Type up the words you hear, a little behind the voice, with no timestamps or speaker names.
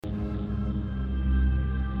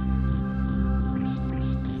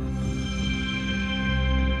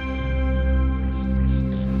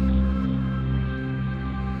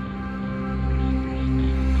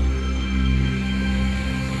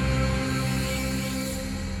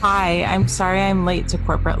Hi, I'm sorry I'm late to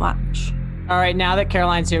corporate lunch. All right, now that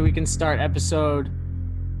Caroline's here, we can start episode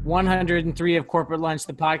 103 of Corporate Lunch,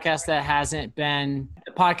 the podcast the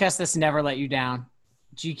podcast that's never let you down.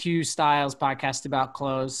 GQ Styles podcast about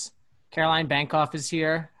clothes. Caroline Bankoff is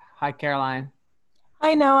here. Hi, Caroline.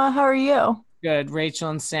 Hi, Noah. How are you? Good. Rachel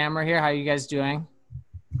and Sam are here. How are you guys doing?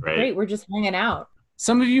 Great. We're just hanging out.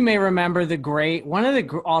 Some of you may remember one of the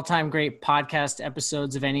all-time great podcast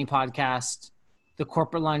episodes of any podcast, the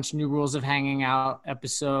Corporate Lunch New Rules of Hanging Out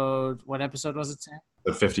episode. What episode was it, Sam?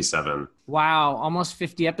 The 57. Wow, almost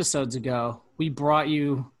 50 episodes ago, we brought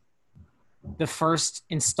you the first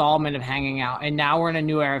installment of Hanging Out, and now we're in a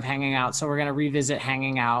new era of Hanging Out, so we're going to revisit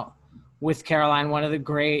Hanging Out with Caroline, one of the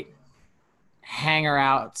great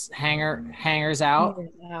hangers out.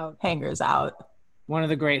 One of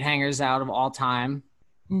the great hangers out of all time.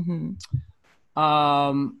 Mm-hmm.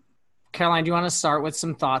 Caroline, do you want to start with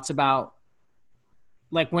some thoughts about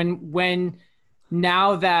like when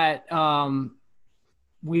now that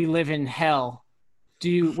we live in hell,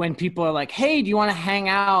 when people are like, hey, do you want to hang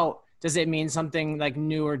out? Does it mean something like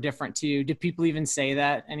new or different to you? Do people even say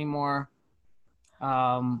that anymore?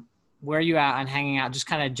 Where are you at on hanging out? Just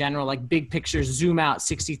kind of general, like big picture, zoom out,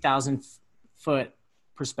 60,000 foot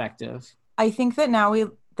perspective. I think that now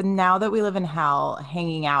that we live in hell,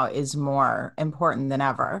 hanging out is more important than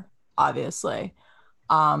ever, obviously,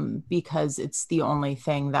 because it's the only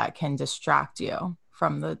thing that can distract you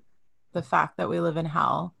from the fact that we live in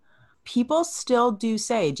hell. People still do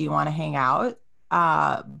say, do you want to hang out?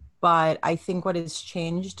 But I think what has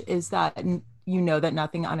changed is that you know that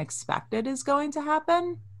nothing unexpected is going to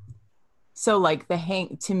happen. So like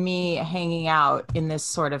to me, hanging out in this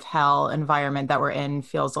sort of hell environment that we're in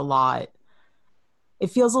feels a little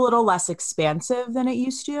less expansive than it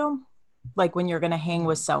used to. Like when you're going to hang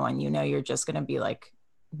with someone, you know, you're just going to be like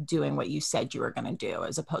doing what you said you were going to do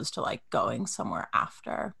as opposed to like going somewhere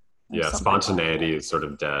after. Yeah, spontaneity is sort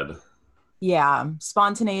of dead. Yeah,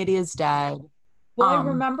 spontaneity is dead. Well, I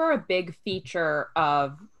remember a big feature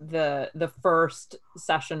of the first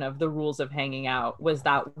session of the rules of hanging out was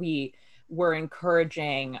that we were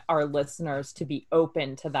encouraging our listeners to be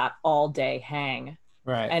open to that all day hang.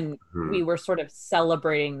 Right. And we were sort of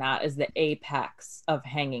celebrating that as the apex of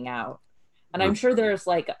hanging out. And I'm sure there's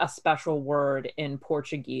like a special word in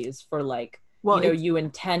Portuguese for like, you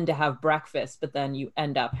intend to have breakfast, but then you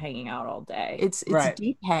end up hanging out all day. It's right.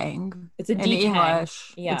 Deep hang. It's a deep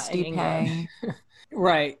English. Hang. Yeah, it's deep hang.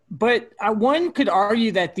 Right. But one could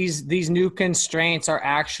argue that these new constraints are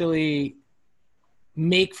actually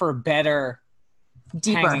make for better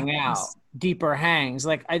hanging out, deeper hangs.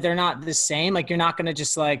 Like they're not the same. Like you're not going to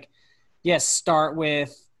just like, start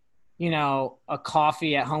with, a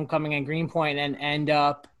coffee at Homecoming and Greenpoint and end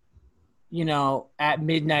up, at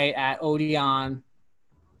midnight at Odeon.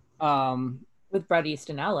 With Bret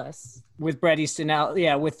Easton Ellis. With Bret Easton Ellis,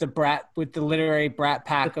 yeah, with the literary brat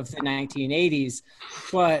pack of the 1980s.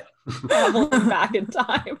 But traveling back in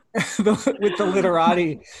time. with the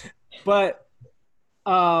literati. But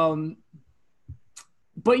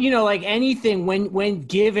like anything, when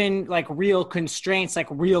given like real constraints, like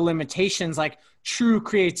real limitations, like true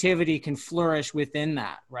creativity can flourish within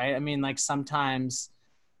that, right? I mean, like sometimes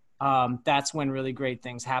that's when really great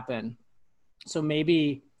things happen. So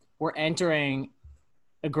maybe we're entering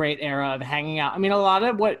a great era of hanging out. I mean, a lot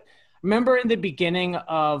of remember in the beginning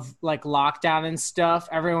of like lockdown and stuff,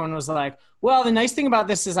 everyone was like, well, the nice thing about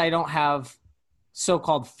this is I don't have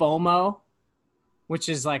so-called FOMO, which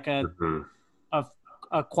is like a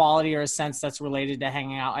quality or a sense that's related to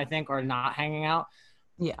hanging out, I think, or not hanging out.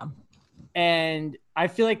 Yeah. And I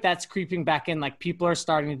feel like that's creeping back in. Like people are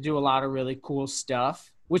starting to do a lot of really cool stuff,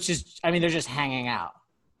 which is, I mean, they're just hanging out.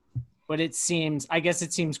 But I guess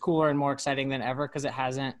it seems cooler and more exciting than ever because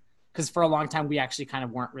for a long time we actually kind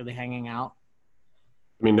of weren't really hanging out.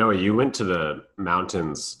 I mean, Noah, you went to the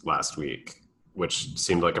mountains last week, which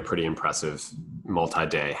seemed like a pretty impressive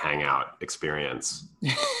multi-day hangout experience.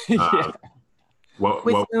 Yeah. What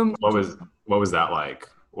was that like?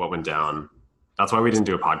 What went down? That's why we didn't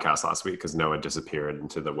do a podcast last week, because Noah disappeared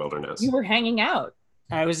into the wilderness. You were hanging out.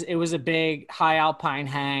 It was a big high alpine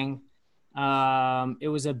hang. It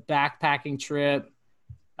was a backpacking trip.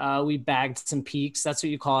 We bagged some peaks. That's what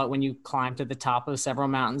you call it when you climb to the top of several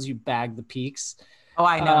mountains. You bag the peaks. Oh,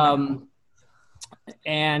 I know.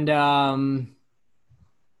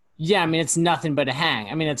 Yeah, I mean, it's nothing but a hang.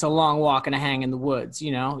 I mean, it's a long walk and a hang in the woods,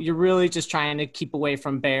 You're really just trying to keep away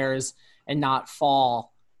from bears and not fall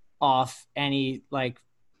off any, like,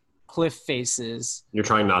 cliff faces. You're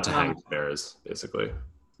trying not to hang bears, basically.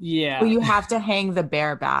 Yeah. Well, you have to hang the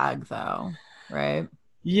bear bag, though, right?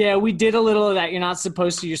 Yeah, we did a little of that. You're not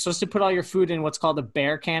supposed to. You're supposed to put all your food in what's called a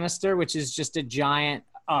bear canister, which is just a giant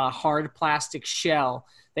hard plastic shell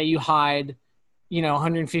that you hide,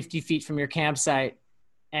 150 feet from your campsite.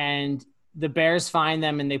 And the bears find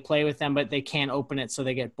them and they play with them, but they can't open it, so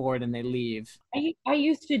they get bored and they leave. I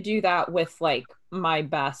used to do that with like my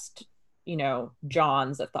best,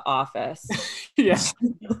 Johns at the office. Yes.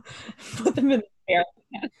 Put them in the bear.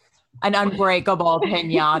 An unbreakable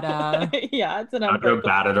pinata. Yeah, it's an I'd unbreakable. go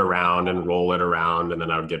bat it around and roll it around, and then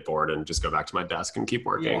I would get bored and just go back to my desk and keep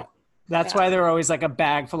working. Yeah. That's why there were always like a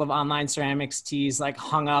bag full of Online Ceramics teas like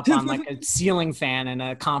hung up on like a ceiling fan in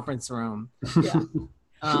a conference room.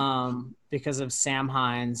 Yeah. Because of Sam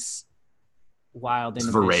Hines' wild It's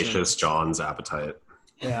innovation. voracious John's appetite.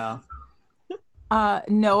 Yeah.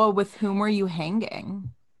 Noah, with whom were you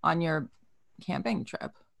hanging on your camping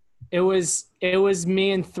trip? It was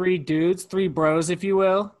me and three bros, if you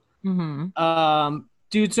will. Mm-hmm.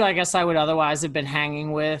 Dudes who I guess I would otherwise have been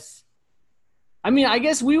hanging with. I mean, I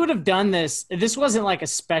guess we would have done this. This wasn't like a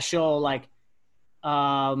special, like,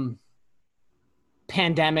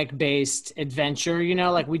 pandemic-based adventure,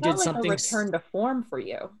 like we did something. A return to form for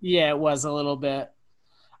you. Yeah, it was a little bit.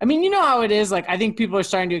 I mean, you know how it is. Like, I think people are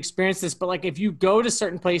starting to experience this, but like if you go to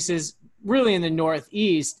certain places, really in the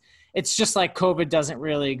Northeast, it's just like COVID doesn't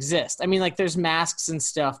really exist. I mean, like there's masks and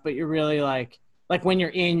stuff, but you're really like when you're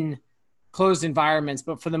in closed environments,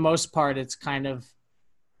 but for the most part, it's kind of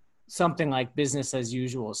something like business as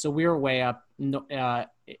usual. So we were way up in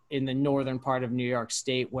the northern part of New York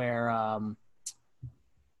State where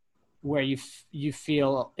you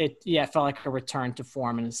feel it. Yeah, it felt like a return to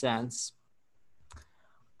form in a sense.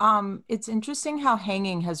 It's interesting how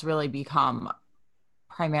hanging has really become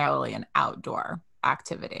primarily an outdoor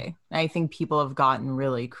activity. I think people have gotten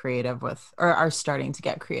really creative with, or are starting to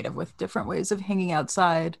get creative with different ways of hanging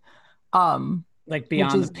outside. Like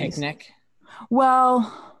beyond the picnic.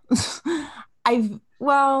 Well,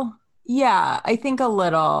 yeah, I think a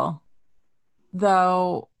little,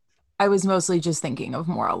 though I was mostly just thinking of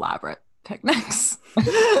more elaborate picnics.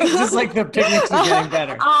 Just like the picnics are getting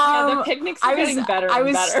better. Yeah, the picnics are getting better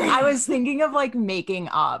and better. I was thinking of like making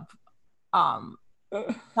up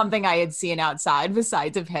something I had seen outside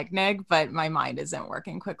besides a picnic, but my mind isn't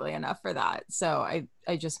working quickly enough for that. So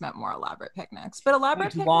I just meant more elaborate picnics. But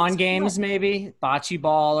elaborate like lawn games, maybe bocce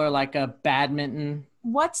ball or like a badminton.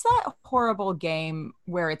 What's that horrible game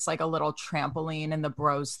where it's like a little trampoline and the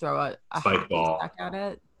bros throw a spike ball back at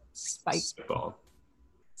it? Spitball.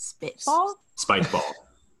 Spitball? Spike ball.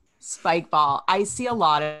 Spike ball. I see a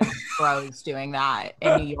lot of bros doing that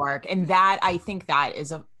in New York. And that, I think that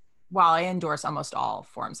is while I endorse almost all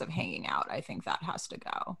forms of hanging out, I think that has to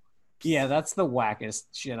go. Yeah, that's the wackest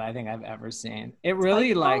shit I think I've ever seen. It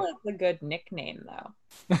really Spikeball is a good nickname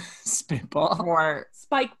though. Spitball or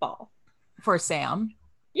Spikeball for Sam.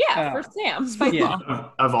 Yeah, for Sam. Spikeball. Yeah.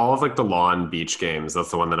 Of all of like the lawn beach games, that's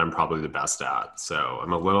the one that I'm probably the best at. So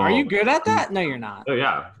I'm a little. Are you good at that? No, you're not. Oh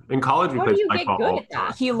yeah, in college we How played do you get spike ball. good at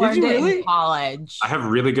that? He learned it in college. I have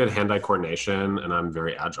really good hand-eye coordination, and I'm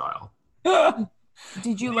very agile.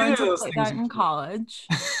 Did you learn to play that in college?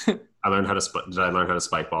 I learned how to Did I learn how to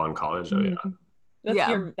spike ball in college? Oh yeah.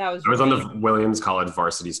 That was I was on the Williams College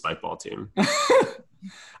varsity spike ball team.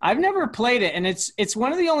 I've never played it, and it's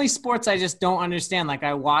one of the only sports I just don't understand. Like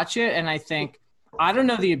I watch it and I think, I don't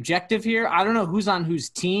know the objective here. I don't know who's on whose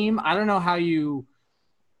team. I don't know how you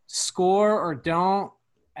score or don't,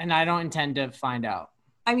 and I don't intend to find out.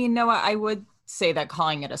 I mean, Noah, I would say that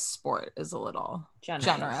calling it a sport is a little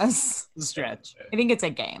generous. Stretch. I think it's a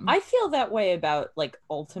game. I feel that way about like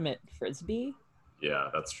ultimate frisbee. Yeah,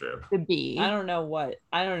 that's true. The bee. I don't know what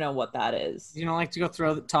that is. You don't like to go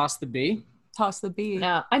toss the bee? Toss the bee.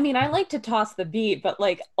 No, I mean I like to toss the bee, but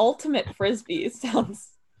like ultimate frisbee sounds.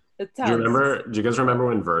 Do you guys remember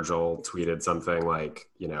when Virgil tweeted something like,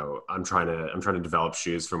 I'm trying to develop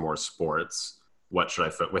shoes for more sports. What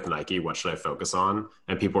should I with Nike? What should I focus on?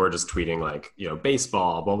 And people were just tweeting like,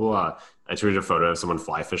 baseball, blah, blah, blah. I tweeted a photo of someone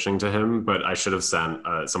fly fishing to him, but I should have sent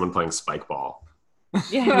someone playing spike ball.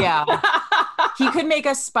 Yeah. He could make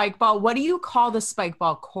a spike ball. What do you call the spike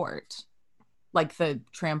ball court? Like the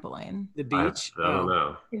trampoline? The beach? I don't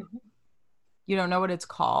know. You don't know what it's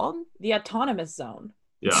called? The autonomous zone.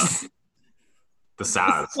 Yeah. The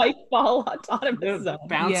SAS. Spike ball autonomous zone.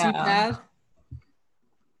 Bouncy pad?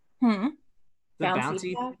 The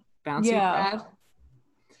bouncy pad?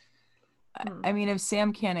 I mean, if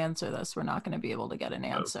Sam can't answer this, we're not going to be able to get an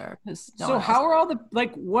answer. So how are all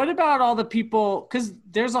what about all the people, because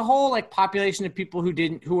there's a whole like population of people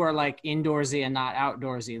who are like indoorsy and not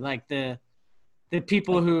outdoorsy, like the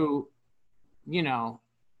people who,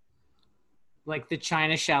 like the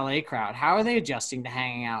China Chalet crowd, how are they adjusting to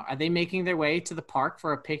hanging out? Are they making their way to the park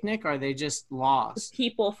for a picnic, or are they just lost?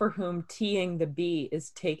 People for whom teeing the bee is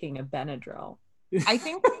taking a Benadryl. I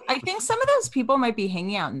think some of those people might be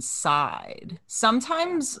hanging out inside.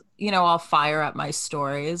 Sometimes, I'll fire up my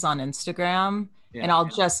stories on Instagram and I'll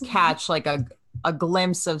just catch like a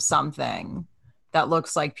glimpse of something that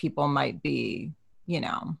looks like people might be,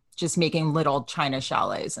 just making little China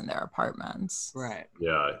chalets in their apartments. Right.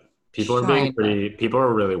 Yeah. People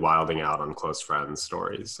are really wilding out on close friends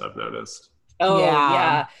stories, I've noticed. Oh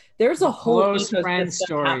yeah. There's a whole close friend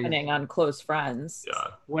story happening on Close Friends.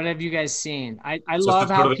 Yeah. What have you guys seen? I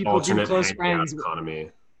love how people do close friends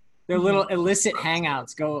economy. They're little illicit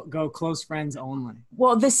hangouts. Go close friends only.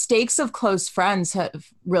 Well, the stakes of close friends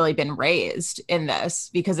have really been raised in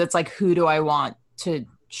this, because it's like, who do I want to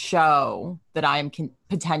show that I am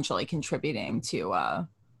potentially contributing to a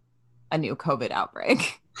new COVID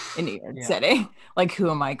outbreak in New York City? Like,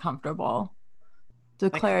 who am I comfortable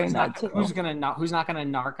declaring like, that to? Who's not gonna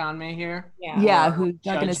narc on me here? Who's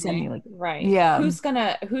not gonna send me like right? Yeah,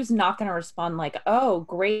 who's not gonna respond like, oh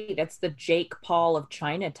great, it's the Jake Paul of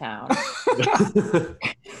Chinatown.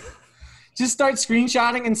 Just start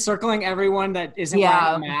screenshotting and circling everyone that isn't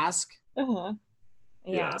wearing a mask. Uh-huh.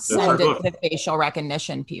 Yeah, send it to the facial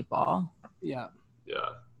recognition people. Yeah.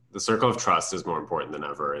 The circle of trust is more important than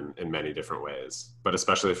ever in many different ways, but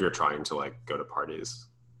especially if you're trying to like go to parties,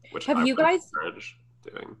 which have you guys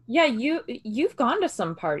doing. Yeah, you've gone to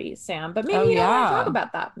some parties, Sam, but maybe you don't want to talk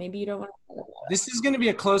about that. Maybe you don't want to talk about it. This is going to be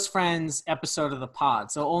a close friends episode of the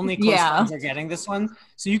pod, so only close friends are getting this one.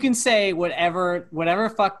 So you can say whatever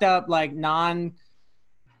fucked up, like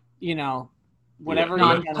whatever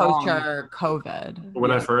non-kosher COVID. When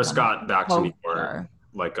I first got back to New York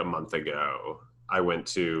like a month ago, I went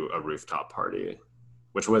to a rooftop party,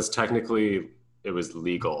 which was technically, it was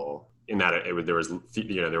legal in that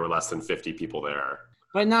there were less than 50 people there.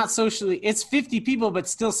 But not socially. It's 50 people, but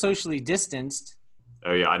still socially distanced.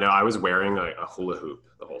 Oh yeah, I know. I was wearing a hula hoop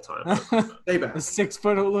the whole time. A 6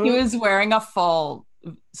 foot hula hoop. He was wearing a full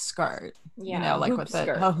skirt. Yeah, like with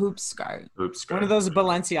a hoop skirt. One of those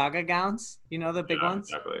Balenciaga gowns. The big ones.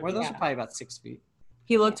 Exactly. Or those are probably about 6 feet.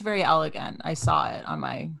 He looked very elegant. I saw it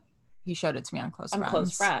he showed it to me on Close Friends.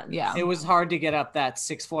 Close Friends. Yeah. It was hard to get up that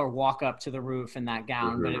 6th floor walk up to the roof in that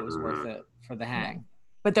gown, but it was worth it for the hang.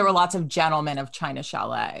 But there were lots of gentlemen of China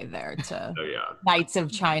Chalet there to Knights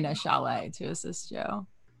of China Chalet to assist you.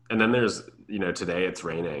 And then there's, today it's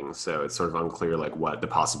raining, so it's sort of unclear like what the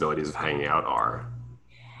possibilities of hanging out are.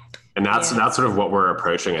 And that's sort of what we're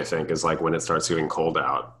approaching, I think, is like when it starts getting cold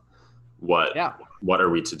out, what are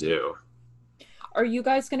we to do? Are you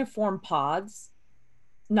guys going to form pods?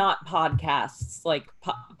 Not podcasts, like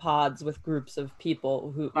pods with groups of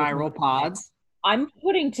people who viral pods. I'm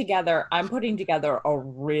putting together a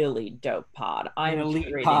really dope pod. I'm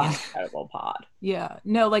creating an incredible pod. Yeah.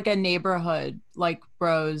 No, like a neighborhood, like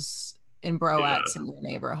bros and broettes in your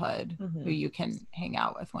neighborhood who you can hang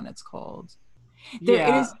out with when it's cold.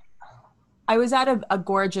 I was at a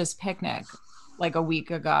gorgeous picnic like a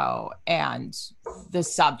week ago, and the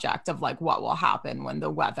subject of like what will happen when the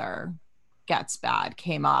weather gets bad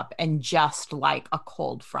came up, and just like a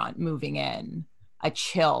cold front moving in, a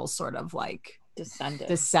chill sort of like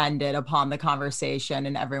descended upon the conversation,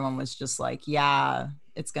 and everyone was just like, yeah,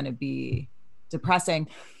 it's going to be depressing.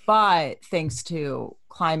 But thanks to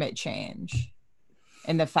climate change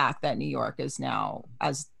and the fact that New York is now,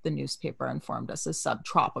 as the newspaper informed us, a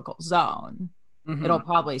subtropical zone, it'll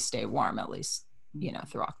probably stay warm at least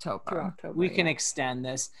through October. We can extend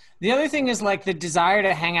this. The other thing is like the desire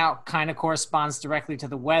to hang out kind of corresponds directly to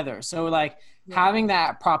the weather. So like having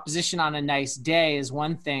that proposition on a nice day is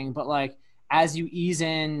one thing, but like as you ease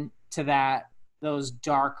into those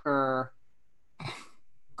darker,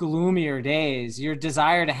 gloomier days, your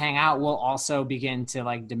desire to hang out will also begin to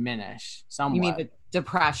like diminish somewhat. You mean the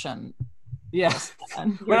depression? Yes.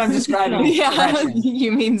 What I'm describing.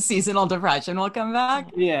 You mean seasonal depression will come back?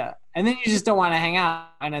 Yeah. And then you just don't want to hang out,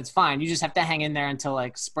 and it's fine. You just have to hang in there until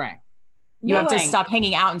like spring. You have to stop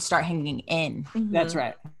hanging out and start hanging in. That's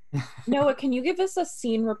right. Noah, can you give us a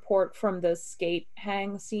scene report from the skate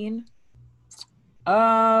hang scene?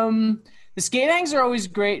 The skate hangs are always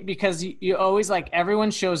great because you always like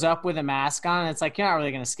everyone shows up with a mask on. And it's like, you're not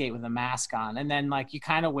really going to skate with a mask on. And then like you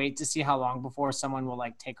kind of wait to see how long before someone will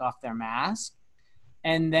like take off their mask.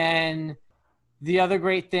 And then the other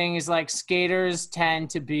great thing is like skaters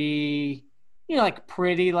tend to be, like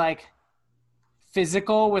pretty like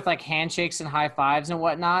physical with like handshakes and high fives and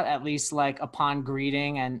whatnot, at least like upon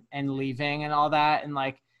greeting and leaving and all that. And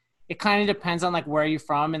like, it kind of depends on like where you're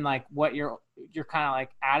from and like what your kind of like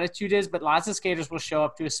attitude is. But lots of skaters will show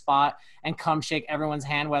up to a spot and come shake everyone's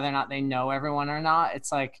hand, whether or not they know everyone or not.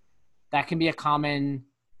 It's like, that can be a common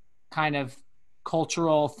kind of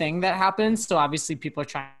cultural thing that happens. So obviously people are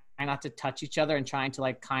trying not to touch each other and trying to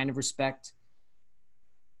like kind of respect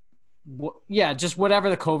just whatever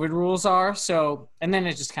the COVID rules are. So, and then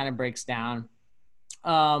it just kind of breaks down.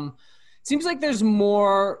 Seems like there's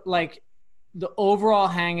more like the overall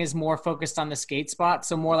hang is more focused on the skate spot.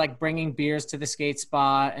 So more like bringing beers to the skate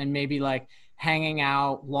spot and maybe like hanging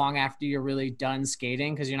out long after you're really done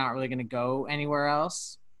skating, because you're not really going to go anywhere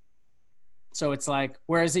else. So it's like,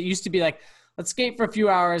 whereas it used to be like, let's skate for a few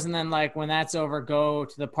hours, and then like when that's over, go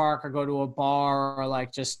to the park or go to a bar, or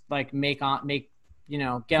like just like get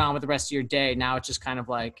on with the rest of your day. Now it's just kind of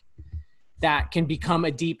like that can become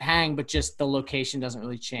a deep hang, but just the location doesn't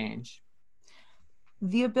really change.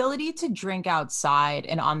 The ability to drink outside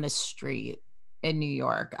and on the street in New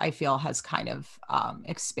York, I feel, has kind of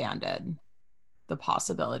expanded the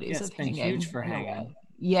possibilities of hanging. It's been huge for hanging.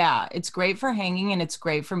 Yeah, it's great for hanging, and it's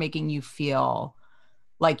great for making you feel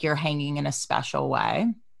like you're hanging in a special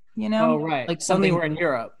way, you know? Oh, right. Like suddenly we're in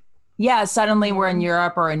Europe. Yeah, suddenly we're in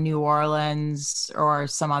Europe or in New Orleans or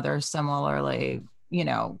some other similarly,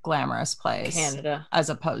 glamorous place. Canada. As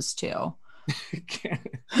opposed to.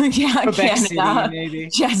 Yeah, Quebec Canada. City, maybe.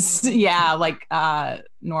 Just, like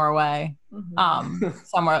Norway. Mm-hmm.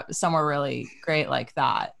 Somewhere really great like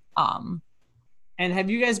that. And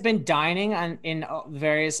have you guys been dining in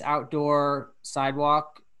various outdoor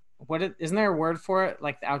sidewalk? Isn't there a word for it?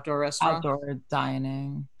 Like the outdoor restaurant? Outdoor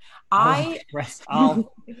dining. Al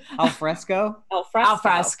fresco? Al fresco.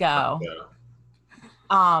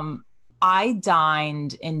 Yeah. I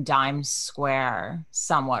dined in Dimes Square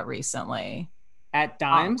somewhat recently. At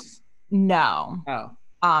Dimes? No. Oh.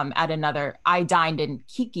 I dined in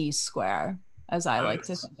Kiki Square, as I like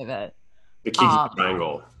to think of it. The Kiki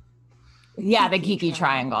Triangle. Yeah, the Kiki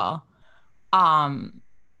Triangle. And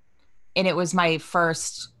it was my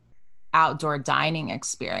first outdoor dining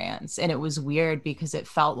experience. And it was weird because it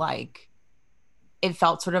felt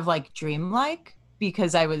sort of like dreamlike,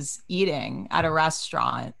 because I was eating at a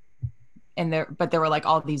restaurant but there were like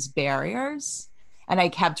all these barriers, and I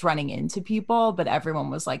kept running into people, but everyone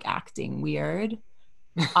was like acting weird.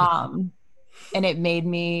 And it made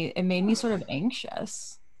me sort of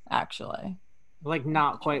anxious, actually. Like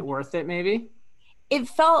not quite worth it, maybe? It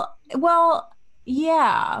felt, well,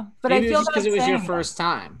 yeah, but maybe I feel because it was your first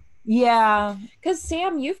time. Yeah. Because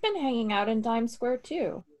Sam, you've been hanging out in Times Square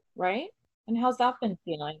too, right? And how's that been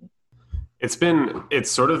feeling? It's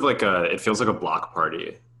sort of like it feels like a block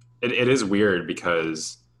party. It is weird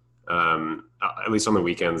because at least on the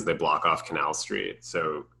weekends, they block off Canal Street.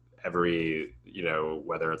 So every,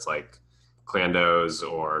 whether it's like Clandos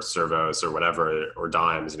or Servos or whatever, or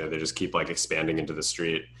Dimes, they just keep like expanding into the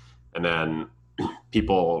street. And then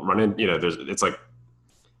people run in, it's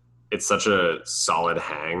such a solid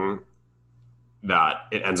hang that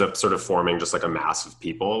it ends up sort of forming just like a mass of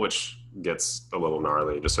people, which gets a little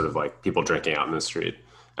gnarly, just sort of like people drinking out in the street.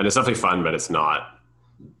 And it's definitely fun, but it's not,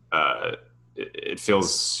 it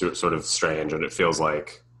feels sort of strange, and it feels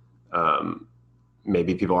like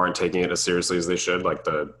maybe people aren't taking it as seriously as they should, like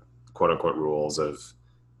the quote unquote rules of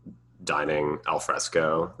dining al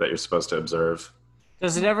fresco that you're supposed to observe.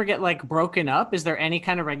 Does it ever get like broken up? Is there any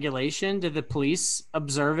kind of regulation? Did the police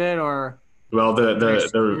observe it, or? Well,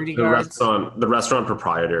 the restaurant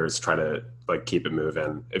proprietors try to like keep it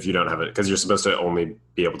moving if you don't have it, because you're supposed to only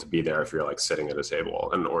be able to be there if you're like sitting at a table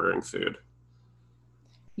and ordering food.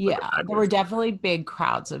 Yeah, there were definitely big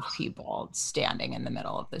crowds of people standing in the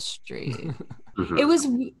middle of the street. Mm-hmm.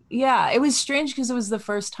 It was strange because it was the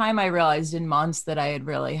first time I realized in months that I had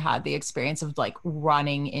really had the experience of like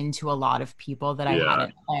running into a lot of people that I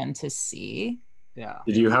hadn't planned to see. Yeah.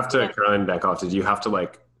 Did you have to, Caroline, back off, did you have to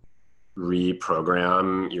like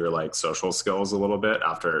reprogram your like social skills a little bit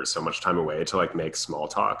after so much time away to like make small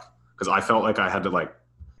talk? Because I felt like I had to like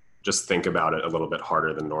just think about it a little bit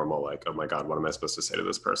harder than normal. Like, oh my God, what am I supposed to say to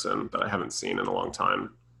this person that I haven't seen in a long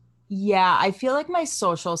time? Yeah, I feel like my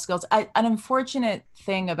social skills, an unfortunate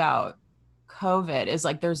thing about COVID is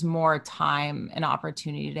like there's more time and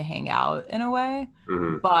opportunity to hang out in a way.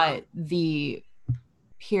 Mm-hmm. But the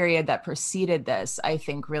period that preceded this, I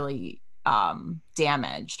think really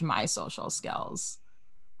damaged my social skills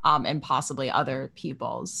and possibly other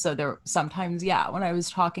people's. So there sometimes, when I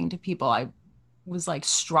was talking to people, I was like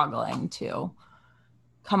struggling to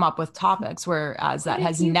come up with topics, whereas that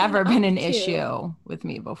has never been an issue with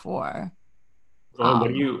me before. What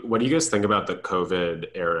do you guys think about the COVID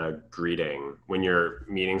era greeting when you're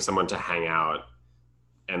meeting someone to hang out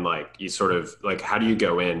and like you sort of like, how do you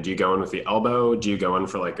go in? Do you go in with the elbow? Do you go in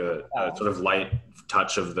for like a sort of light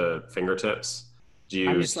touch of the fingertips? Do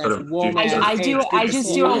you sort of? I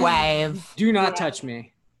just do a wave. Do not touch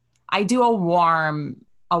me. I do a warm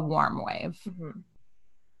wave. Mm-hmm.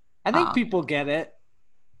 I think people get it.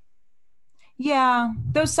 Yeah,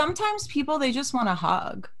 though sometimes people, they just want to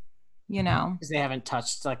hug, you know, because they haven't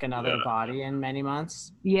touched like another body in many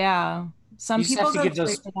months. Yeah, some people go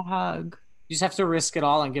straight for the hug. You just have to risk it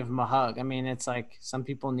all and give them a hug. I mean, it's like some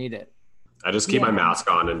people need it. I just keep my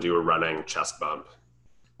mask on and do a running chest bump.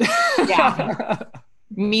 Yeah,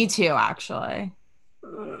 me too, actually.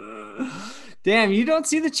 Damn, you don't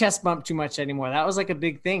see the chest bump too much anymore. That was like a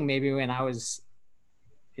big thing maybe when I was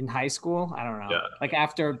in high school. I don't know. Yeah. Like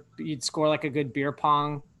after you'd score like a good beer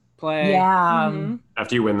pong play. Yeah. Mm-hmm.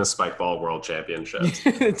 After you win the Spike Ball World Championship.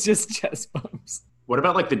 It's just chest bumps. What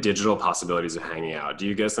about like the digital possibilities of hanging out? Do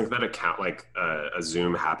you guys think that account like a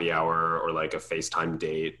Zoom happy hour or like a FaceTime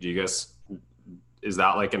date? Is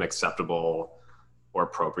that like an acceptable or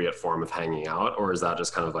appropriate form of hanging out? Or is that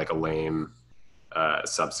just kind of like a lame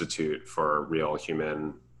substitute for real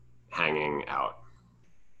human hanging out?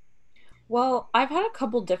 Well, I've had a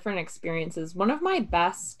couple different experiences. One of my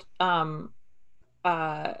best COVID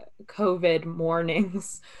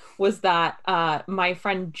mornings was that my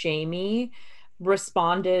friend Jamie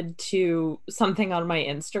responded to something on my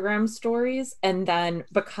Instagram stories. And then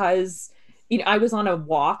because, I was on a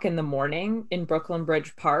walk in the morning in Brooklyn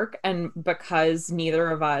Bridge Park, and because neither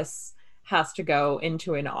of us has to go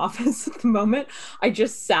into an office at the moment, I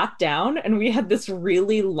just sat down and we had this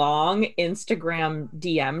really long Instagram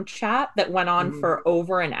DM chat that went on for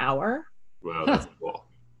over an hour. Wow, that's cool.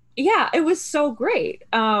 Yeah, it was so great.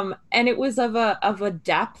 And it was of a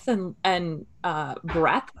depth and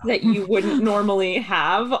breadth that you wouldn't normally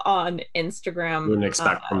have on Instagram. You wouldn't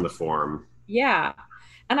expect from the form. Yeah.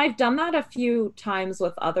 And I've done that a few times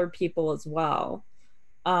with other people as well.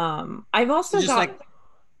 I've also got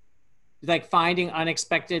like finding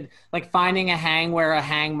unexpected, like finding a hang where a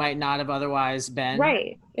hang might not have otherwise been.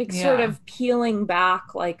 Right. Like sort of peeling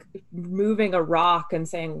back, like moving a rock and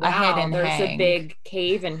saying, wow, there's a big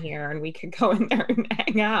cave in here and we could go in there and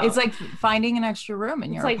hang out. It's like finding an extra room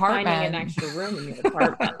in your apartment. Finding an extra room in your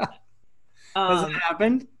apartment. Has it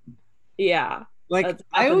happened? Yeah. Like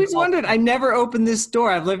I always wondered, I never opened this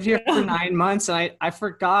door. I've lived here for 9 months and I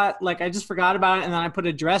forgot, like I just forgot about it. And then I put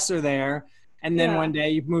a dresser there. And then one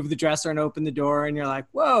day you move the dresser and open the door and you're like,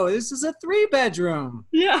 whoa, this is a 3-bedroom.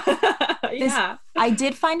 Yeah. Yeah. I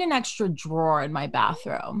did find an extra drawer in my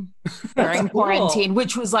bathroom during quarantine,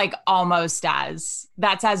 which was like almost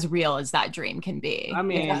that's as real as that dream can be. I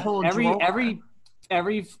mean,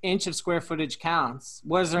 every inch of square footage counts.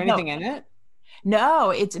 Was there anything in it?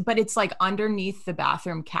 No, it's like underneath the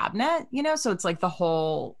bathroom cabinet, so it's like the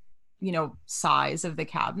whole, size of the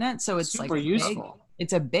cabinet. So it's super like useful.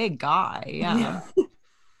 It's a big guy. Yeah.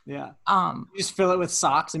 Yeah. You just fill it with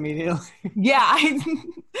socks immediately. Yeah.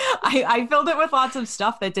 I filled it with lots of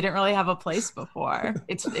stuff that didn't really have a place before.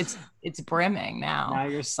 It's brimming now. Now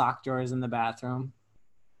your sock drawer is in the bathroom.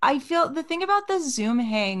 I feel the thing about the Zoom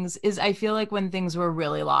hangs is I feel like when things were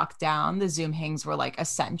really locked down, the Zoom hangs were like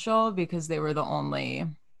essential because they were the only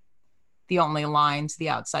line to the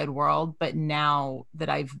outside world. But now that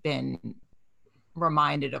I've been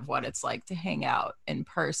reminded of what it's like to hang out in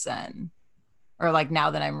person, or like now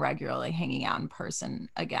that I'm regularly hanging out in person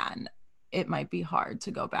again, it might be hard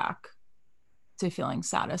to go back to feeling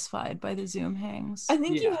satisfied by the Zoom hangs. I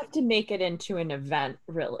think you have to make it into an event,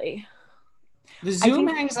 really. The Zoom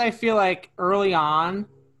hangs, I feel like early on,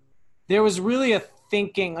 there was really a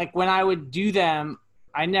thinking, like when I would do them,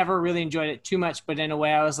 I never really enjoyed it too much, but in a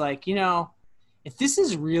way I was like, if this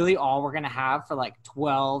is really all we're going to have for like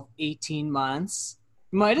 12, 18 months,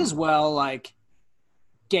 might as well like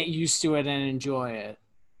get used to it and enjoy it.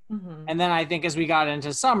 Mm-hmm. And then I think as we got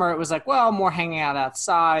into summer, it was like, well, more hanging out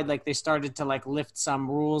outside. Like they started to like lift some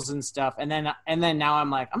rules and stuff. And then now I'm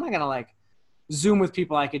like, I'm not going to like Zoom with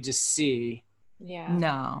people I could just see. Yeah.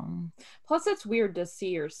 No. Plus it's weird to see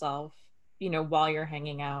yourself, while you're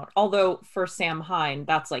hanging out. Although for Sam Hine,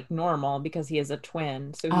 that's like normal because he is a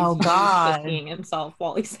twin. So he's just seeing himself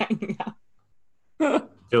while he's hanging out.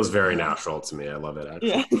 Feels very natural to me. I love it,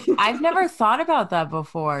 actually. Yeah. I've never thought about that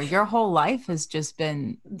before. Your whole life has just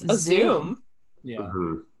been a Zoom. Yeah.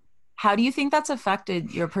 Mm-hmm. How do you think that's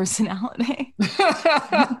affected your personality?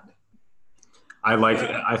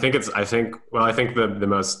 I think the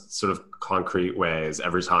most sort of concrete way is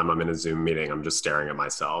every time I'm in a Zoom meeting, I'm just staring at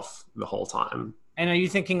myself the whole time. And are you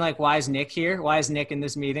thinking like, why is Nick here? Why is Nick in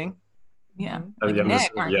this meeting? Yeah. Like,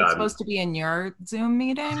 Nick, aren't you supposed to be in your Zoom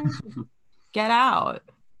meeting? Get out.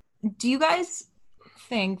 Do you guys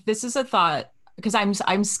think this is a thought? Because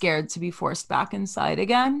I'm scared to be forced back inside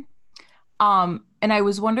again. And I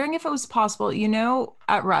was wondering if it was possible,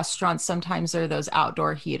 at restaurants, sometimes there are those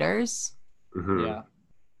outdoor heaters. Mm-hmm. Yeah.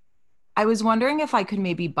 I was wondering if I could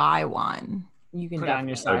maybe buy one. You can Put it on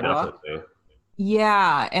your Oh, sidewalk. definitely.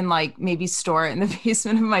 Yeah. And like maybe store it in the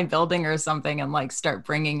basement of my building or something and like start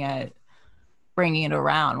bringing it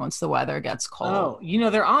around once the weather gets cold. Oh,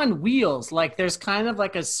 they're on wheels. Like there's kind of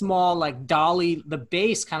like a small like dolly. The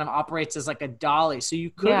base kind of operates as like a dolly. So you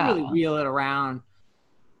could really wheel it around.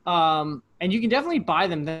 And you can definitely buy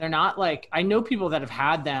them. They're not like, I know people that have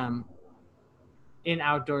had them in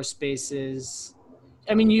outdoor spaces.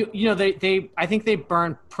 I mean, I think they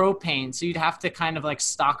burn propane. So you'd have to kind of like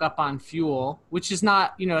stock up on fuel, which is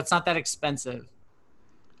not, it's not that expensive.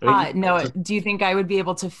 No. Do you think I would be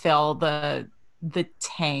able to fill the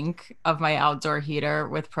tank of my outdoor heater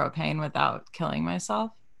with propane without killing myself?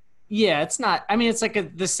 Yeah, it's not. I mean, it's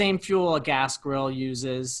like the same fuel a gas grill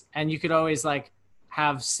uses, and you could always like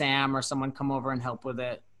have Sam or someone come over and help with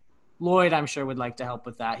it. Lloyd, I'm sure, would like to help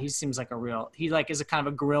with that. He seems like he like is a kind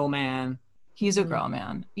of a grill man. He's a grill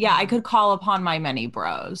man. Yeah, I could call upon my many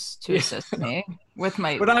bros to assist me with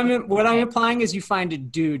my. What I'm implying is you find a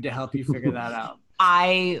dude to help you figure that out.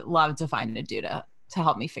 I love to find a dude to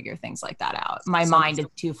help me figure things like that out. My mind is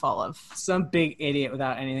too full of some big idiot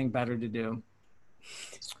without anything better to do.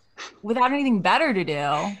 Without anything better to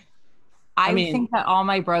do, I think that all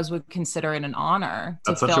my bros would consider it an honor.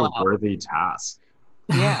 That's such a worthy task.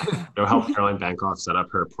 Yeah. Go help Caroline Bankoff set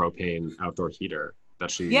up her propane outdoor heater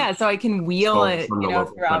that she. Yeah, so I can wheel it,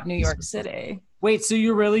 throughout New York City. Wait, so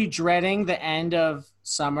you're really dreading the end of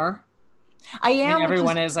summer? I am. I mean,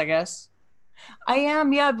 everyone is, I guess. I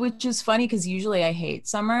am, yeah, which is funny because usually I hate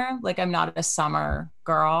summer. Like I'm not a summer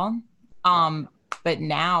girl. But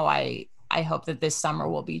now I hope that this summer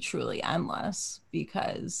will be truly endless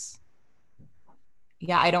because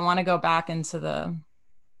I don't want to go back into the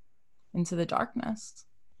darkness.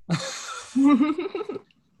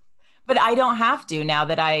 But I don't have to now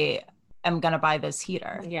that I am going to buy this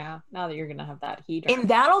heater. Yeah, now that you're going to have that heater. And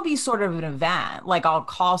that'll be sort of an event. Like I'll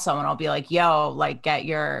call someone, I'll be like, yo, like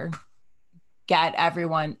invite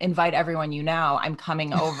everyone I'm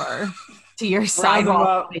coming over to your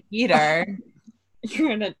sidewalk with the heater. You're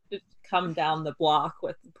gonna come down the block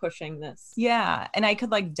with pushing this. Yeah, and I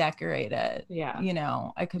could like decorate it. Yeah,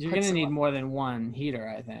 I could. You're gonna need more than one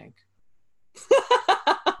heater, I think.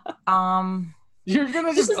 You're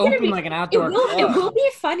gonna just open like an outdoor club. It will be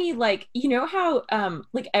funny, like how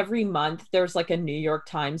like every month there's like a New York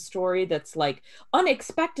Times story that's like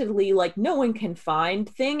unexpectedly like no one can find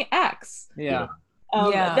thing X. Yeah.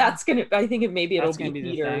 That's gonna. I think it'll be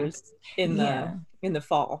heaters in the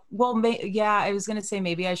fall. Well, I was gonna say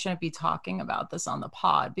maybe I shouldn't be talking about this on the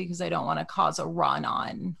pod because I don't want to cause a run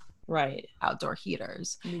on outdoor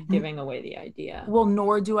heaters. You're giving away the idea. Well,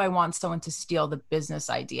 nor do I want someone to steal the business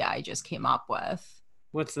idea I just came up with.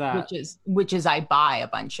 What's that? Which is I buy a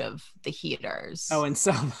bunch of the heaters. Oh, and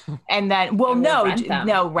sell them. And then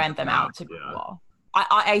rent them out to people.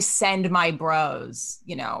 I send my bros,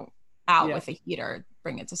 out with a heater,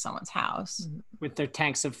 bring it to someone's house with their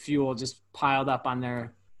tanks of fuel just piled up on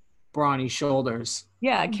their brawny shoulders.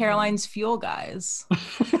 Yeah, Caroline's fuel guys.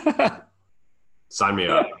 Sign me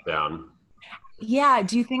up. Down. Yeah.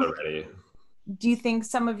 Do you think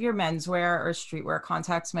some of your menswear or streetwear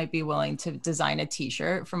contacts might be willing to design a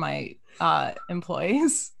t-shirt for my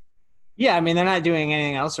employees? Yeah, I mean they're not doing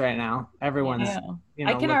anything else right now. Everyone's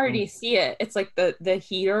I can already see it. It's like the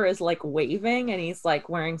heater is like waving and he's like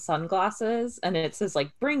wearing sunglasses and it says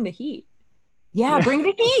like bring the heat. Yeah, bring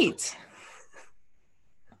the heat.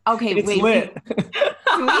 Okay, it's lit.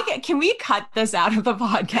 Can we cut this out of the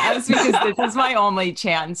podcast because this is my only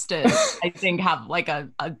chance to, I think, have like a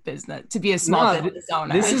business, to be a small business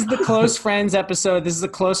owner. This is the close friends episode. This is the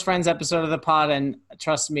close friends episode of the pod, and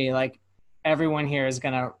trust me, like everyone here is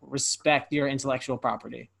gonna respect your intellectual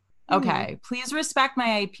property. Okay, please respect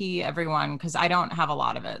my IP, everyone, because I don't have a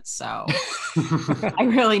lot of it, so I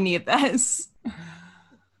really need this.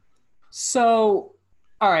 So,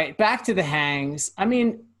 all right, back to the hangs. I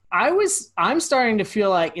mean, I'm starting to feel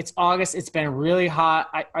like it's August. It's been really hot.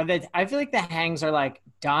 I feel like the hangs are like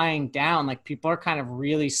dying down. Like people are kind of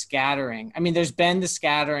really scattering. I mean, there's been the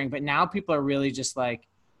scattering, but now people are really just like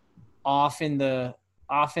off in their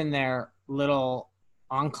little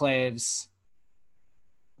enclaves.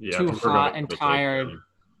 Yeah, too hot and tired.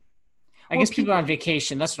 I guess people are on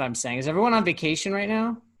vacation. That's what I'm saying. Is everyone on vacation right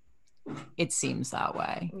now? it seems that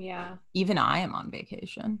way. Yeah. Even I am on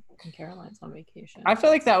vacation. And Caroline's on vacation. I feel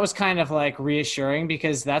like that was kind of like reassuring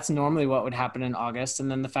because that's normally what would happen in August. And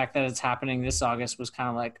then the fact that it's happening this August was kind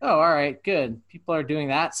of like, oh, all right, good. People are doing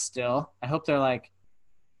that still. I hope they're like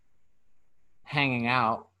hanging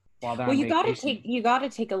out while they're on vacation. You gotta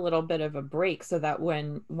take a little bit of a break so that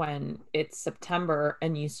when it's September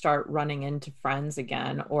and you start running into friends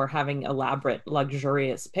again or having elaborate,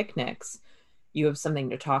 luxurious picnics, you have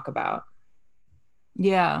something to talk about.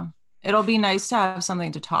 Yeah. It'll be nice to have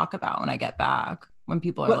something to talk about when I get back. When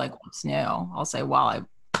people are like, what's new? I'll say, well,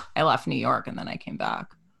 I left New York and then I came back.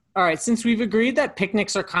 All right. Since we've agreed that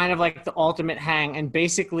picnics are kind of like the ultimate hang and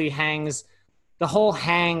basically the whole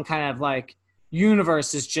hang kind of like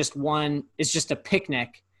universe is just a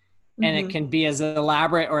picnic and it can be as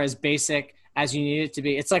elaborate or as basic as you need it to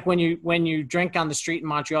be. It's like when you drink on the street in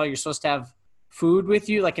Montreal, you're supposed to have food with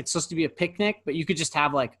you, like it's supposed to be a picnic, but you could just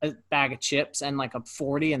have like a bag of chips and like a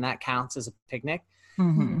 40 and that counts as a picnic.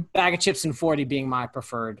 Bag of chips and 40 being my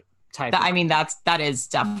preferred type. I mean, that is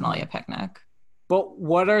definitely a picnic. But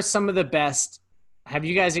what are some of the best, have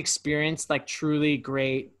you guys experienced like truly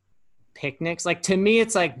great picnics? Like to me,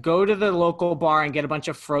 it's like go to the local bar and get a bunch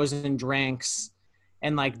of frozen drinks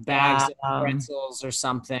and like bags of pretzels or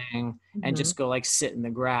something and just go like sit in the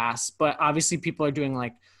grass. But obviously people are doing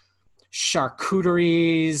like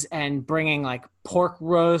charcuteries and bringing like pork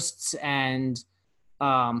roasts and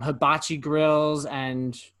hibachi grills,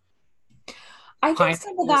 and I think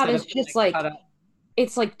some of that is just like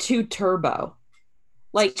it's like too turbo.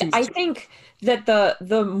 Like I think that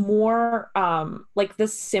the more like the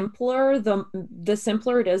simpler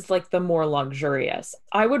it is, like the more luxurious.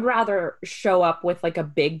 I would rather show up with like a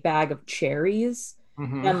big bag of cherries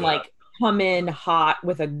than like come in hot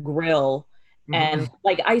with a grill. And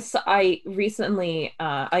like I recently,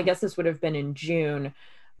 I guess this would have been in June,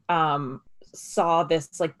 saw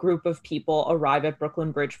this like group of people arrive at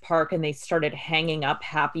Brooklyn Bridge Park and they started hanging up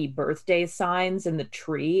happy birthday signs in the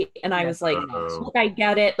tree. And I was like, look, I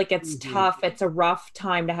get it. Like it's tough. It's a rough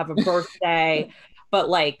time to have a birthday. But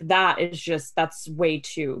like that's way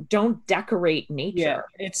too, don't decorate nature. Yeah,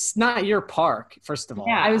 it's not your park, first of all.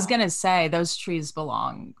 Yeah, I was going to say those trees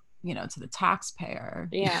belong, to the taxpayer.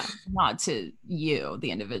 Yeah. Not to you,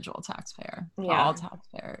 the individual taxpayer. Yeah. All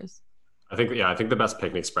taxpayers. I think the best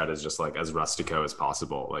picnic spread is just like as rustico as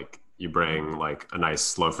possible. Like you bring like a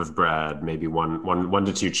nice loaf of bread, maybe one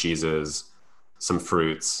to two cheeses, some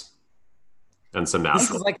fruits, and some natural.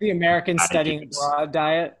 This is like the American studying abroad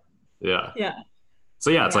diet. Yeah. Yeah.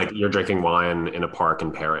 So yeah, it's like you're drinking wine in a park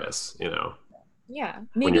in Paris, Yeah,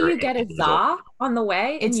 maybe you get a za on the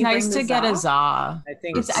way. It's nice to get a za. I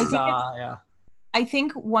think it's za, yeah. I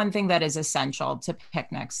think one thing that is essential to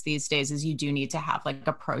picnics these days is you do need to have like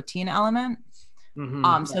a protein element,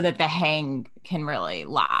 so that the hang can really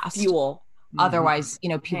last. Fuel. Otherwise,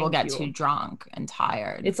 people get too drunk and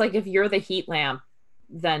tired. It's like if you're the heat lamp,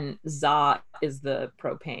 then za is the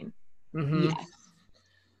propane. Yes.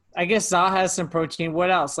 I guess za has some protein.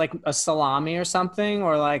 What else? Like a salami or something,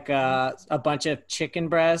 or like a bunch of chicken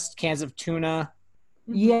breast, cans of tuna.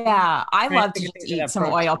 Yeah, I love to just eat some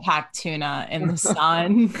oil-packed tuna in the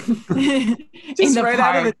sun. Just right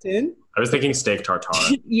out of the tin? I was thinking steak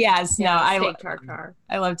tartare. Yes, steak tartare.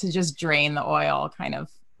 I love to just drain the oil kind of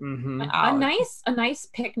out. A nice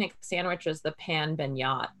picnic sandwich is the pan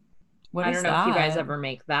beignet. I don't know if you guys ever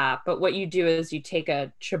make that, but what you do is you take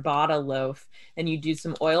a ciabatta loaf and you do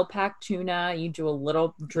some oil-packed tuna, you do a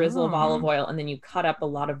little drizzle of olive oil, and then you cut up a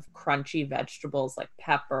lot of crunchy vegetables like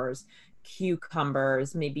peppers,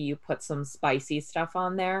 cucumbers, maybe you put some spicy stuff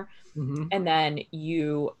on there, and then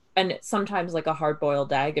and sometimes like a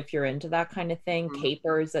hard-boiled egg if you're into that kind of thing,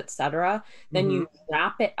 capers, etc. Then you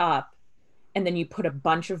wrap it up and then you put a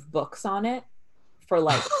bunch of books on it for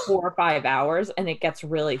like 4 or 5 hours and it gets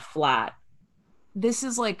really flat. This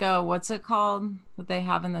is like what's it called that they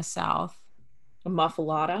have in the South? A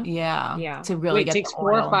muffalata? Yeah. To really get it takes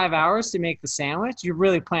 4 or 5 hours to make the sandwich? You're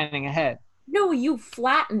really planning ahead. No, you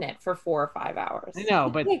flatten it for 4 or 5 hours. I know,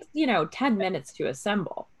 but it takes, 10 minutes to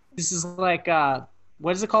assemble. This is like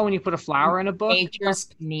what is it called when you put a flower in a book? Nature's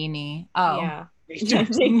panini. Oh. Yeah.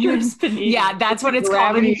 Nature's panini. Yeah, that's what it's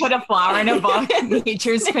called when you put a flower in a book.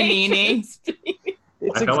 Nature's panini.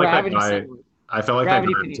 It's I felt like that guy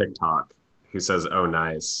panini. on TikTok who says, "Oh,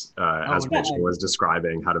 nice," as Mitchell was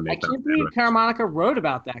describing how to make that. I can't believe Caramonica wrote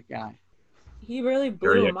about that guy. He really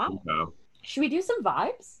blew him up. Should we do some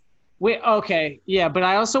vibes? Wait, okay, yeah, but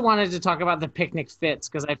I also wanted to talk about the picnic fits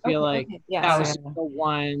because I feel that was the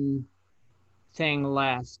one thing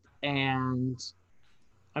left, and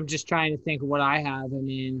I'm just trying to think of what I have. I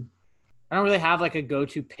mean, I don't really have like a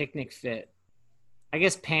go-to picnic fit. I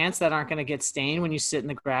guess pants that aren't going to get stained when you sit in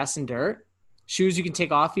the grass and dirt. Shoes you can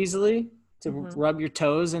take off easily to rub your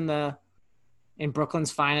toes in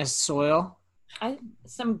Brooklyn's finest soil.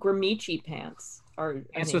 Some Gramici pants.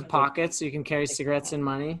 Pants with pockets so you can carry cigarettes and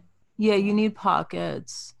money. Yeah, you need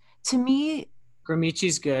pockets. To me,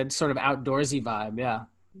 Gramici's good, sort of outdoorsy vibe, yeah.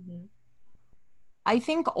 Mm-hmm. I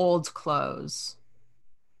think old clothes.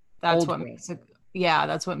 That's what makes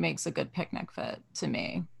a good picnic fit to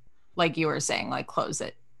me. Like you were saying, like clothes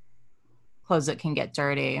that can get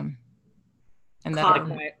dirty. And then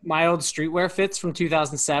like my old streetwear fits from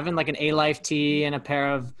 2007, like an A-Life tee and a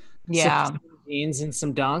pair of jeans and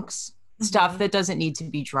some dunks. Stuff that doesn't need to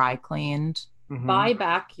be dry cleaned. Mm-hmm. Buy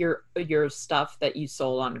back your stuff that you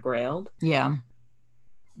sold on Grailed. Yeah.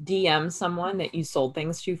 DM someone that you sold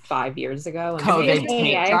things to 5 years ago. And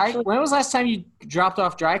COVID. When was the last time you dropped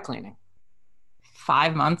off dry cleaning?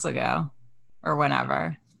 5 months ago or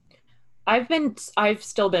whenever. I've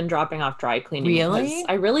still been dropping off dry cleaning. Really?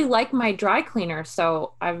 I really like my dry cleaner,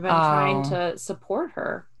 so I've been trying to support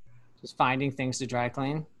her. Just finding things to dry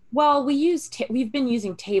clean? Well, we've been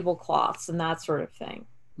using tablecloths and that sort of thing.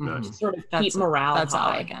 Mm-hmm. To sort of keep morale that's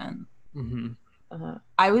high. Elegant. Mm-hmm.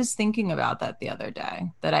 I was thinking about that the other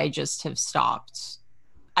day, that I just have stopped.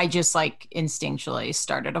 I just like instinctually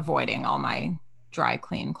started avoiding all my dry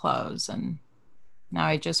clean clothes, and now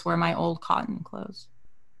I just wear my old cotton clothes.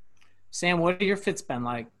 Sam, what have your fits been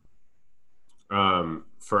like?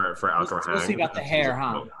 For outdoor hang. Mostly about the hair,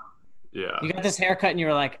 huh? Yeah. You got this haircut and you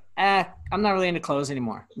were like, I'm not really into clothes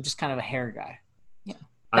anymore. I'm just kind of a hair guy. Yeah.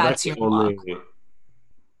 That's your look.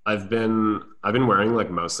 I've been wearing like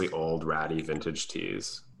mostly old ratty vintage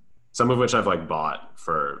tees, some of which I've like bought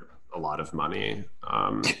for a lot of money,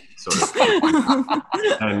 sort of,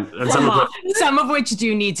 and some of which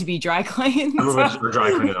do need to be dry cleaned. Some of which are dry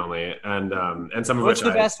cleaned only, and some of What's which.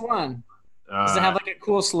 What's the best one? Does it have like a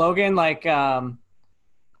cool slogan like I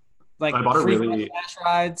bought a really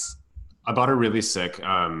rides? I bought a really sick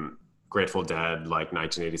Grateful Dead like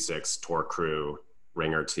 1986 tour crew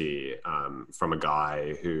ringer tee from a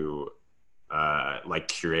guy who like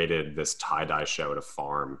curated this tie-dye show at a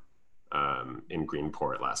farm in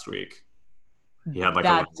Greenport last week. He had like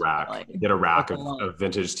a rack. He had a rack of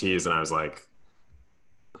vintage tees, and I was like,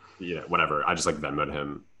 whatever. I just like Venmoed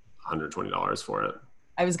him $120 for it.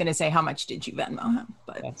 I was gonna say, how much did you Venmo him?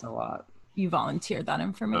 But that's a lot. You volunteered that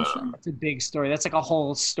information. It's a big story. That's like a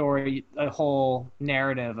whole story, a whole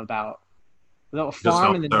narrative about the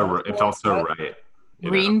farm in the North Fork. It felt so right.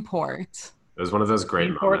 Greenport. It was one of those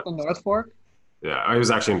great moments. The North Fork? Yeah, I was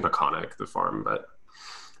actually in Peconic, the farm, but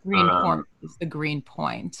Greenport is the green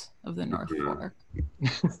point of the North Fork.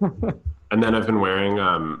 And then I've been wearing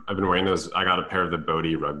those. I got a pair of the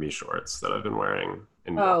Bodie rugby shorts that I've been wearing.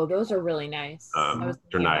 Those are really nice.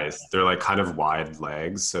 They're nice. They're like kind of wide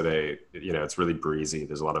legs, so they, it's really breezy.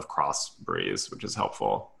 There's a lot of cross breeze, which is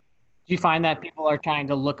helpful. Do you find that people are trying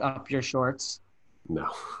to look up your shorts? No.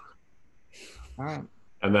 All right.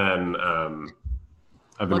 And then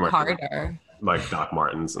I've been wearing harder. Like Doc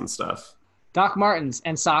Martens and stuff. Doc Martens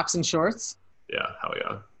and socks and shorts? Yeah, hell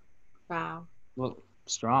yeah. Wow. Well,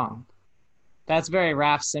 strong. That's very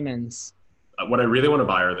Raf Simons. What I really want to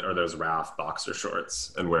buy are those Raf boxer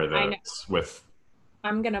shorts and wear those with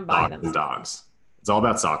I'm going to buy them. And dogs. It's all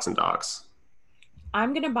about socks and dogs.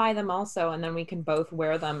 I'm going to buy them also, and then we can both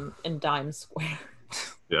wear them in Dime Square.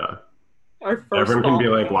 Yeah. Everyone can be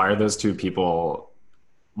like, why are those two people,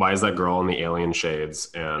 why is that girl in the alien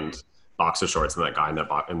shades and boxer shorts and that guy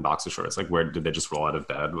in boxer shorts? Like, where did they just roll out of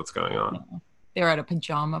bed? What's going on? Yeah. They were at a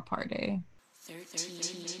pajama party. 13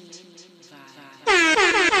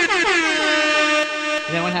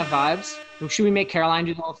 Does anyone have vibes? Should we make Caroline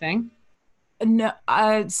do the whole thing? No,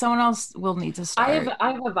 someone else will need to start. I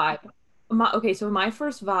have a vibe. So my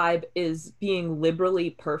first vibe is being liberally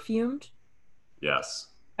perfumed. Yes.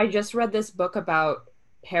 I just read this book about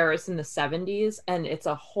Paris in the 70s, and it's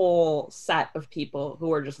a whole set of people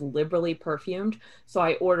who are just liberally perfumed. So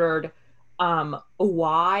I ordered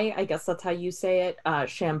Ouai, I guess that's how you say it,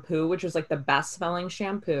 shampoo, which is like the best smelling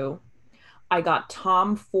shampoo. I got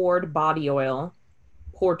Tom Ford body oil,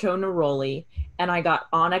 Porto Neroli, and I got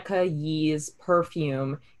Annika Yee's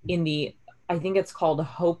perfume in the, I think it's called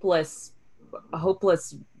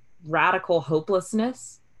Radical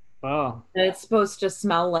Hopelessness. Oh. And it's supposed to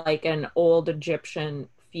smell like an old Egyptian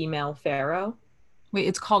female pharaoh. Wait,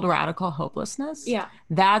 it's called Radical Hopelessness? Yeah.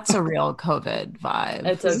 That's a real COVID vibe.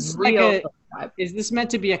 It's a real vibe. Is this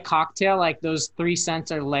meant to be a cocktail? Like those 3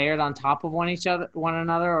 scents are layered on top of one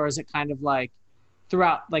another? Or is it kind of like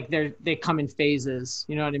throughout, like they come in phases.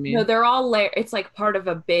 You know what I mean? No, they're all it's like part of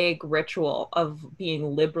a big ritual of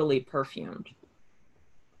being liberally perfumed.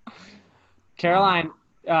 Caroline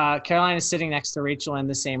is sitting next to Rachel in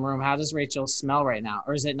the same room. How does Rachel smell right now?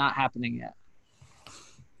 Or is it not happening yet?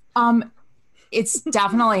 It's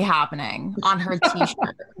definitely happening on her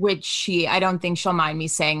t-shirt, which I don't think she'll mind me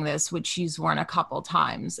saying this, which she's worn a couple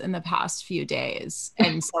times in the past few days.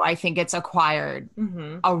 And so I think it's acquired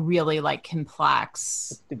a really like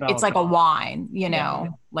complex, it's like a wine, you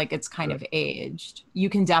know, like it's kind of aged. You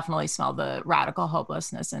can definitely smell the radical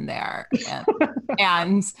hopelessness in there.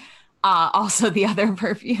 And also the other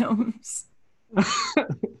perfumes.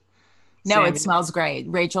 No, it smells great.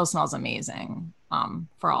 Rachel smells amazing.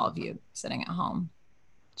 For all of you sitting at home.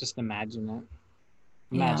 Just imagine it.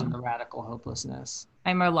 Imagine the radical hopelessness.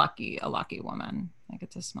 I'm a lucky woman. I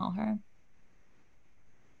get to smell her.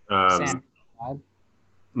 Sam,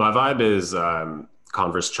 my vibe is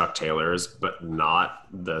Converse Chuck Taylors, but not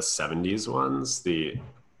the 70s ones. The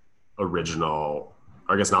original,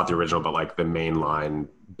 or I guess not the original, but like the mainline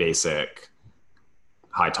basic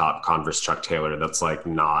high top Converse Chuck Taylor that's like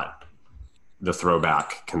not the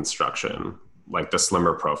throwback construction. Like the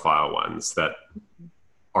slimmer profile ones that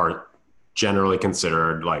are generally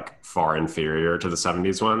considered like far inferior to the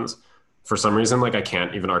 70s ones. For some reason, like I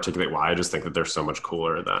can't even articulate why. I just think that they're so much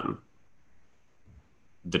cooler than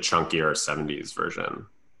the chunkier 70s version.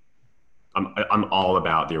 I'm all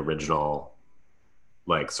about the original,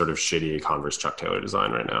 like sort of shitty Converse Chuck Taylor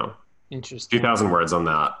design right now. Interesting. 2,000 words on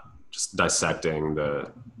that, just dissecting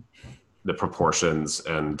the proportions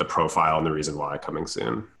and the profile and the reason why coming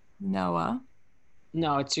soon. Noah.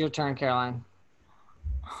 No, it's your turn, Caroline.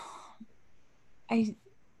 You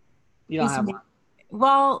don't have one.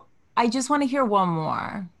 Well, I just want to hear one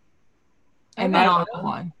more. And then I'll have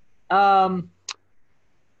one.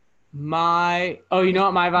 You know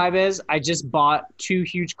what my vibe is? I just bought 2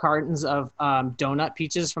 huge cartons of donut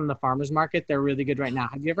peaches from the farmer's market. They're really good right now.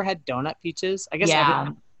 Have you ever had donut peaches? I guess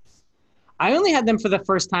I only had them for the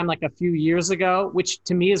first time like a few years ago, which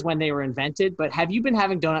to me is when they were invented. But have you been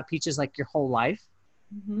having donut peaches like your whole life?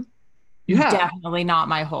 Mm-hmm. You have? Definitely not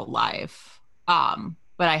my whole life.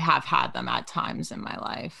 But I have had them at times in my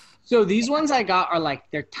life. So these ones I got are like,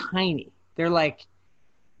 they're tiny. They're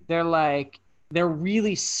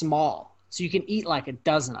really small. So you can eat like a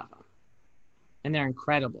dozen of them. And they're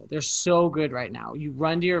incredible. They're so good right now. You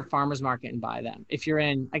run to your farmer's market and buy them. If you're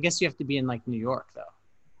in, I guess you have to be in like New York though.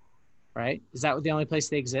 Right? Is that the only place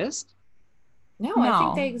they exist? No, I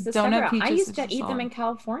think they exist everywhere. I used to eat them in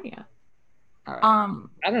California. All right.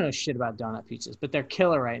 I don't know shit about donut peaches, but they're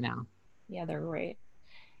killer right now. Yeah, they're great.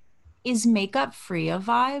 Is makeup free a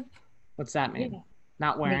vibe? What's that mean? Yeah.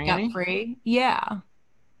 Not wearing makeup any? Free? Yeah.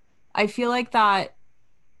 I feel like that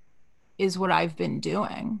is what I've been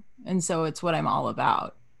doing. And so it's what I'm all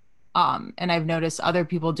about. And I've noticed other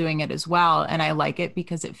people doing it as well. And I like it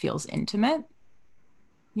because it feels intimate.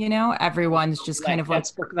 You know, everyone's just kind of like...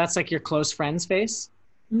 That's like your close friend's face?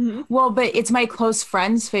 Mm-hmm. Well, but it's my close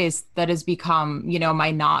friend's face that has become, you know,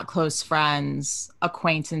 my not close friends,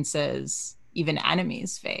 acquaintances, even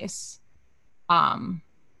enemies' face.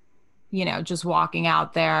 You know, just walking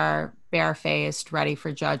out there barefaced, ready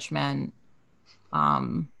for judgment,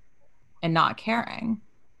 and not caring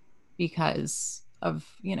because of,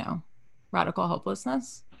 you know, radical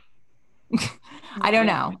hopelessness. I don't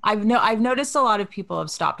know. I've noticed a lot of people have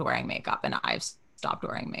stopped wearing makeup, and I've stopped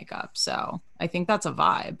wearing makeup. So I think that's a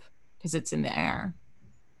vibe because it's in the air.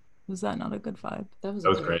 Was that not a good vibe? That was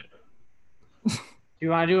great. Do you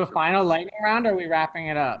want to do a final lightning round, or are we wrapping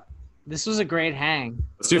it up? This was a great hang.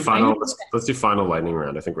 Let's do final lightning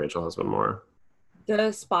round. I think Rachel has one more. The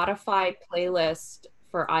Spotify playlist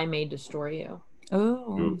for I May Destroy You.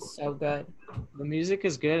 Oh, so good. The music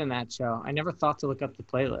is good in that show. I never thought to look up the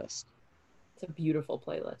playlist. It's a beautiful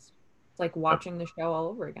playlist. It's like watching the show all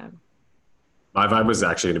over again. My vibe was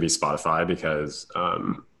actually going to be Spotify because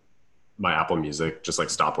my Apple Music just like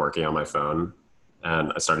stopped working on my phone,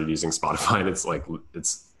 and I started using Spotify, and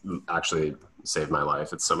it's actually saved my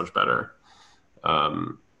life. It's so much better.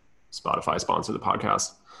 Spotify sponsored the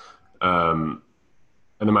podcast. And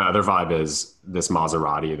then my other vibe is this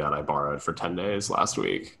Maserati that I borrowed for 10 days last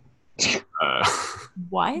week.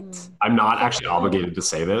 What? I'm not actually obligated to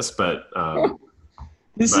say this, but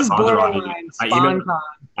this is borderline.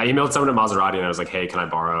 I emailed someone at Maserati and I was like, "Hey, can I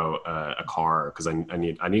borrow a car? Because I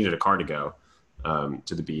needed a car to go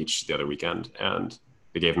to the beach the other weekend." And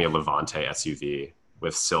they gave me a Levante SUV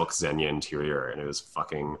with silk Xenia interior, and it was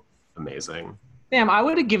fucking amazing. Damn, I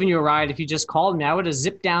would have given you a ride if you just called me. I would have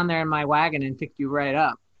zipped down there in my wagon and picked you right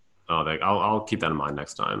up. I'll keep that in mind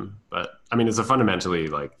next time. But I mean, it's a fundamentally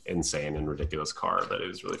like insane and ridiculous car, but it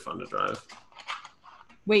was really fun to drive.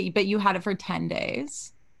 Wait, but you had it for 10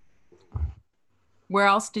 days? Where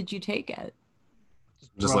else did you take it?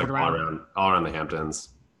 Just like all around the Hamptons.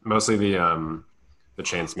 Mostly the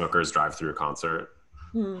Chainsmokers drive-through concert.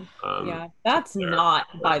 Yeah, that's not,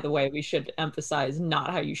 by the way, we should emphasize,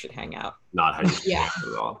 not how you should hang out. Not how you should hang out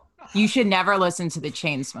at all. You should never listen to the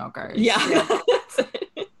Chainsmokers. Yeah.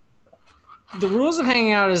 The rules of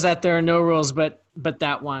hanging out is that there are no rules, but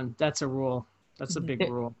that's a rule. That's a big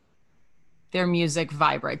rule. Their music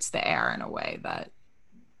vibrates the air in a way that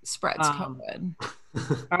spreads COVID.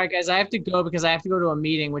 All right, guys, I have to go because I have to go to a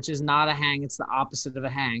meeting, which is not a hang. It's the opposite of a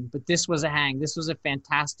hang. But this was a hang. This was a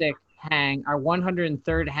fantastic hang. Our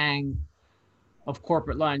 103rd hang of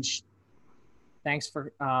Corporate Lunch. Thanks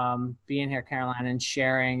for being here, Caroline, and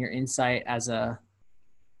sharing your insight as a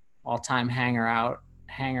all-time hanger-outer.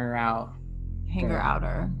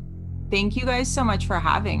 Thank you guys so much for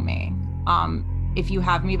having me. If you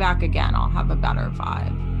have me back again, I'll have a better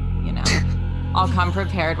vibe, you know. I'll come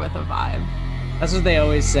prepared with a vibe. That's what they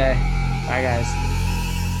always say. Bye, guys.